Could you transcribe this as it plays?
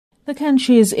The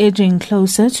country is edging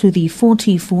closer to the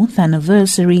 44th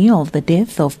anniversary of the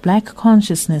death of Black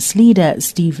consciousness leader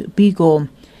Steve Biko.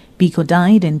 Biko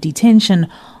died in detention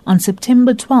on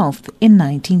September 12th in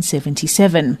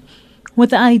 1977.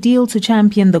 With the ideal to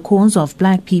champion the cause of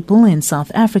Black people in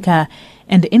South Africa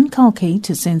and inculcate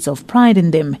a sense of pride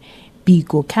in them,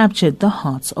 Biko captured the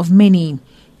hearts of many,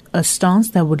 a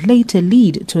stance that would later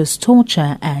lead to his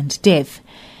torture and death.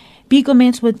 Biko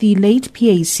met with the late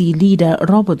PAC leader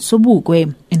Robert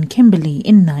Sobukwe in Kimberley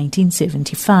in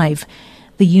 1975.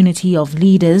 The unity of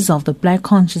leaders of the Black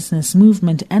consciousness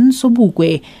movement and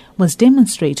Sobukwe was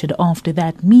demonstrated after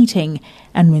that meeting,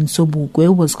 and when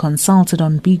Sobukwe was consulted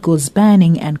on Biko's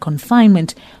banning and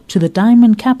confinement to the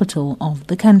diamond capital of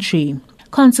the country.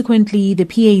 Consequently, the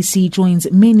PAC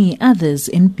joins many others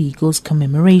in Biko's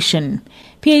commemoration.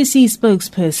 PAC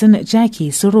spokesperson Jackie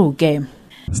Soroke.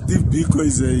 Steve Biko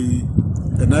is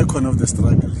an icon of the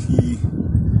struggle.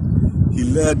 He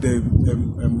led a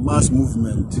mass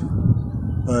movement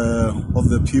of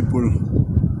the people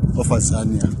of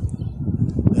Azania,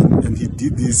 and he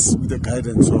did this with the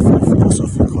guidance of a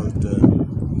philosophy called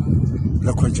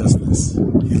Black consciousness.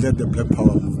 He led the Black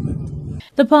Power movement.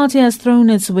 The party has thrown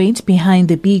its weight behind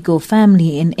the Biko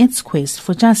family in its quest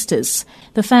for justice.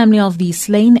 The family of the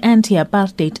slain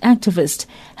anti-apartheid activist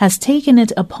has taken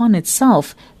it upon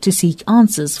itself to seek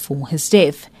answers for his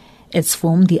death. It's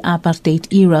formed the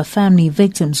apartheid-era family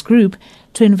victims group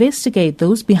to investigate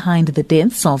those behind the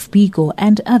deaths of Biko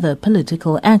and other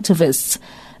political activists,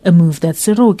 a move that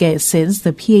Soroke says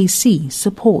the PAC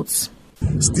supports.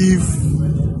 Steve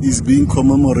is being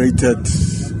commemorated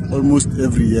almost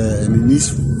every year, and in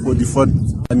his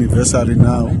 44th anniversary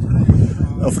now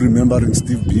of remembering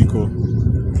Steve Biko,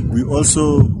 we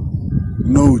also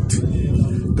note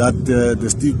that the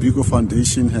Steve Biko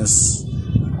Foundation has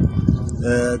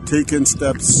taken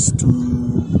steps to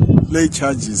lay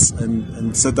charges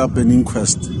and set up an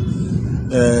inquest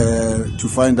to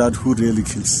find out who really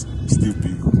kills Steve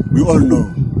Biko. We all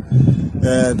know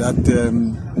that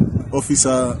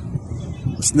Officer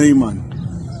Snyman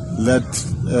led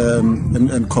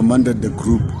and commanded the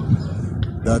group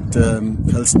that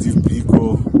held Steve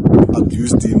Biko,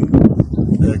 abused him,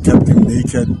 kept him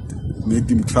naked, made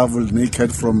him travel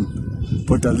naked from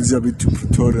Port Elizabeth to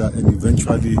Pretoria, and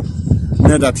eventually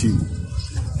murdered him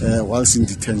whilst in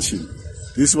detention.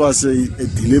 This was a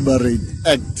deliberate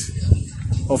act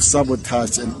of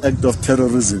sabotage, an act of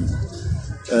terrorism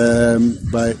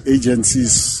by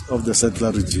agencies of the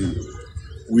settler regime.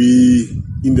 We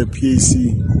in the PAC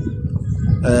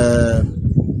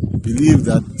believe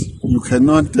that you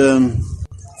cannot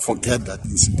forget that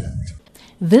incident.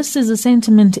 This is a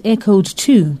sentiment echoed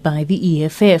too by the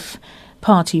EFF.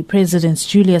 Party President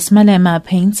Julius Malema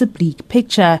paints a bleak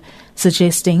picture,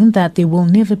 suggesting that there will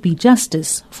never be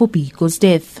justice for Biko's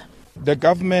death. The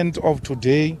government of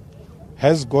today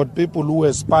has got people who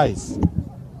are spies,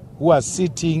 who are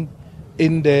sitting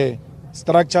in the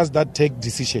structures that take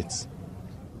decisions.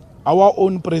 Our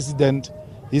own president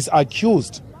is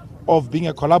accused of being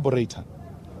a collaborator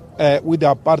with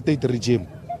the apartheid regime.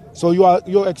 So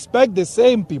you expect the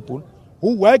same people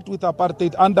who worked with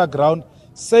apartheid underground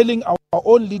selling our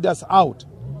own leaders out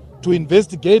to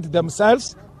investigate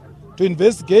themselves, to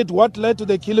investigate what led to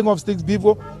the killing of Steve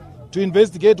Biko, to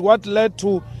investigate what led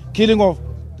to killing of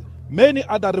many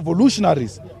other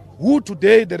revolutionaries who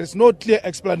today there is no clear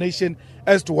explanation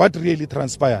as to what really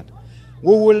transpired.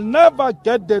 We will never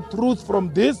get the truth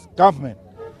from this government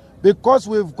because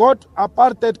we've got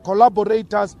apartheid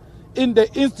collaborators in the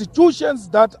institutions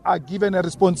that are given a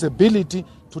responsibility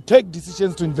to take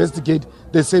decisions to investigate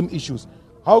the same issues.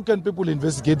 How can people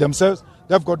investigate themselves?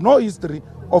 They've got no history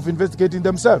of investigating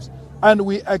themselves. And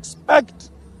we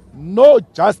expect no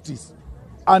justice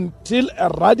until a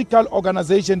radical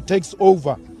organization takes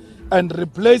over and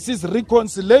replaces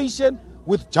reconciliation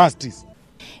with justice.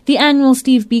 The annual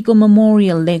Steve Biko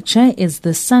Memorial Lecture is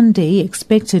this Sunday,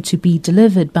 expected to be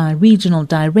delivered by Regional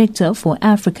Director for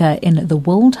Africa in the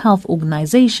World Health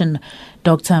Organization,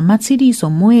 Dr. Matshidiso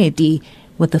Moedi,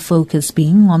 with the focus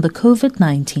being on the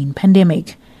COVID-19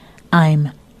 pandemic.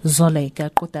 I'm Zoleka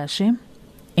Kotashe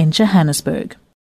in Johannesburg.